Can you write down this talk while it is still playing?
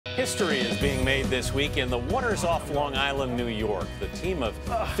History is being made this week in the waters off Long Island, New York. The team of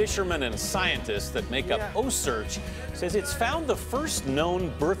fishermen and scientists that make up Ocearch says it's found the first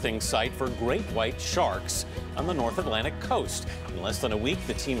known birthing site for great white sharks on the North Atlantic coast. In less than a week,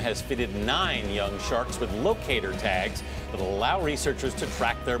 the team has fitted 9 young sharks with locator tags that will allow researchers to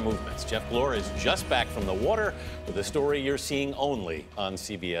track their movements. Jeff Glor is just back from the water with a story you're seeing only on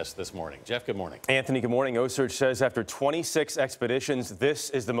CBS This Morning. Jeff, good morning. Anthony, good morning. Ocearch says after 26 expeditions, this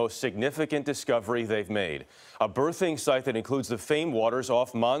is the most significant discovery they've made. A birthing site that includes the famed waters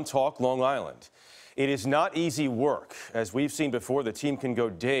off Montauk, Long Island. It is not easy work. As we've seen before, the team can go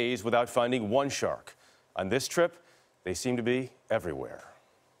days without finding one shark. On this trip, they seem to be everywhere.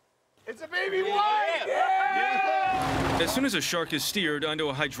 It's a baby white! Yeah! As soon as a shark is steered onto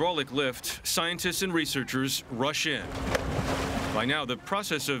a hydraulic lift, scientists and researchers rush in. By now, the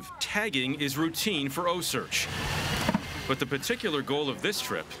process of tagging is routine for Ocearch. But the particular goal of this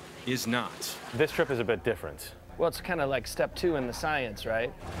trip is not. This trip is a bit different. Well, it's kind of like step 2 in the science,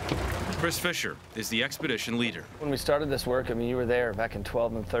 right? Chris Fisher is the expedition leader. When we started this work, I mean, you were there back in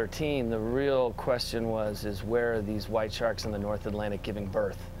 12 and 13. The real question is where are these white sharks in the North Atlantic giving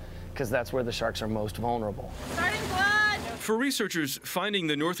birth? Because that's where the sharks are most vulnerable. Starting blood! For researchers, finding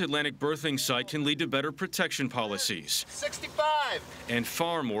the North Atlantic birthing site can lead to better protection policies. 65! And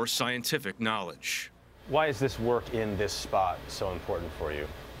far more scientific knowledge. Why is this work in this spot so important for you?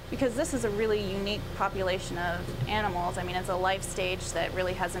 Because this is a really unique population of animals. I mean, it's a life stage that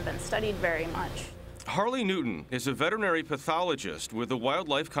really hasn't been studied very much. Harley Newton is a veterinary pathologist with the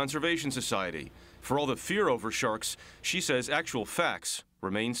Wildlife Conservation Society. For all the fear over sharks, she says actual facts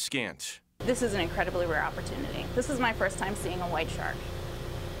remain scant. This is an incredibly rare opportunity. This is my first time seeing a white shark,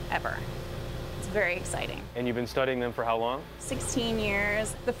 ever. It's very exciting. And you've been studying them for how long? 16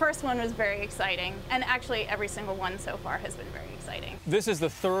 years. The first one was very exciting, and actually every single one so far has been very exciting. This is the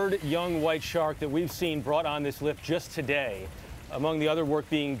 3rd young white shark that we've seen brought on this lift just today. Among the other work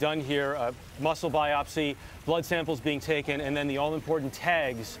being done here, muscle biopsy, blood samples being taken, and then the all-important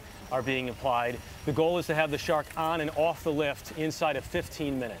tags are being applied. The goal is to have the shark on and off the lift inside of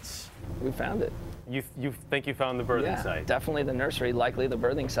 15 minutes. We found it. You think you found the birthing site? Definitely the nursery, likely the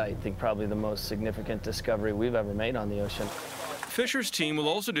birthing site. I think probably the most significant discovery we've ever made on the ocean. Fisher's team will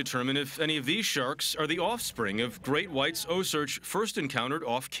also determine if any of these sharks are the offspring of great whites Ocearch first encountered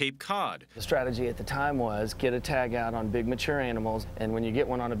off Cape Cod. The strategy at the time was get a tag out on big mature animals, and when you get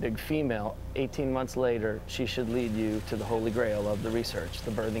one on a big female, 18 months later, she should lead you to the holy grail of the research,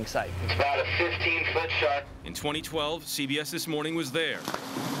 the birthing site. It's about a 15-foot shark. In 2012, CBS This Morning was there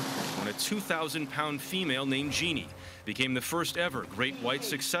when a 2,000-pound female named Jeannie became the first ever great white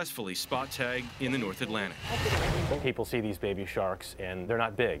successfully spot tagged in the North Atlantic. People see these baby sharks and they're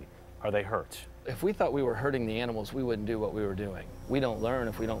not big. Are they hurt? If we thought we were hurting the animals, we wouldn't do what we were doing. We don't learn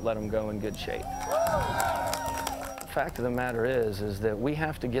if we don't let them go in good shape. The fact of the matter is that we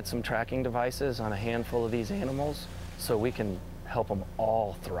have to get some tracking devices on a handful of these animals so we can help them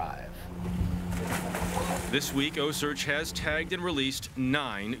all thrive. This week, Ocearch has tagged and released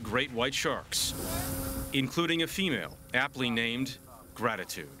 9 great white sharks, including a female, aptly named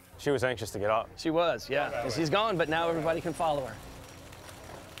Gratitude. She was anxious to get up. She was, yeah. She's gone, but now everybody can follow her.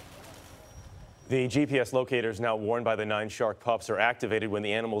 The GPS locators now worn by the 9 shark pups are activated when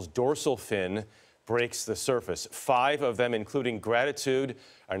the animal's dorsal fin breaks the surface. 5 of them, including Gratitude,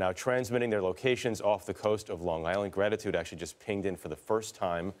 are now transmitting their locations off the coast of Long Island. Gratitude actually just pinged in for the first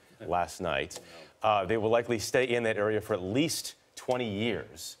time last night. They will likely stay in that area for at least 20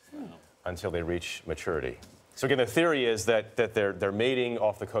 years until they reach maturity. So again, the theory is that they're mating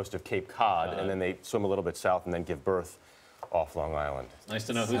off the coast of Cape Cod, and then they swim a little bit south and then give birth off Long Island. Nice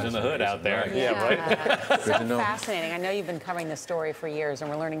to know who's in the hood out there. Yeah, right? So fascinating. I know you've been covering this story for years, and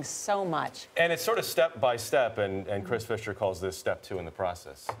we're learning so much. And it's sort of step by step, and Chris Fisher calls this step 2 in the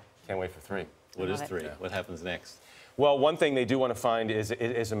process. Can't wait for 3. What is 3? What happens next? Well, one thing they do want to find is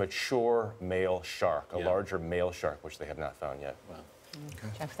a mature male shark, a larger male shark, which they have not found yet. Wow.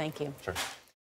 Jeff, thank you. Sure.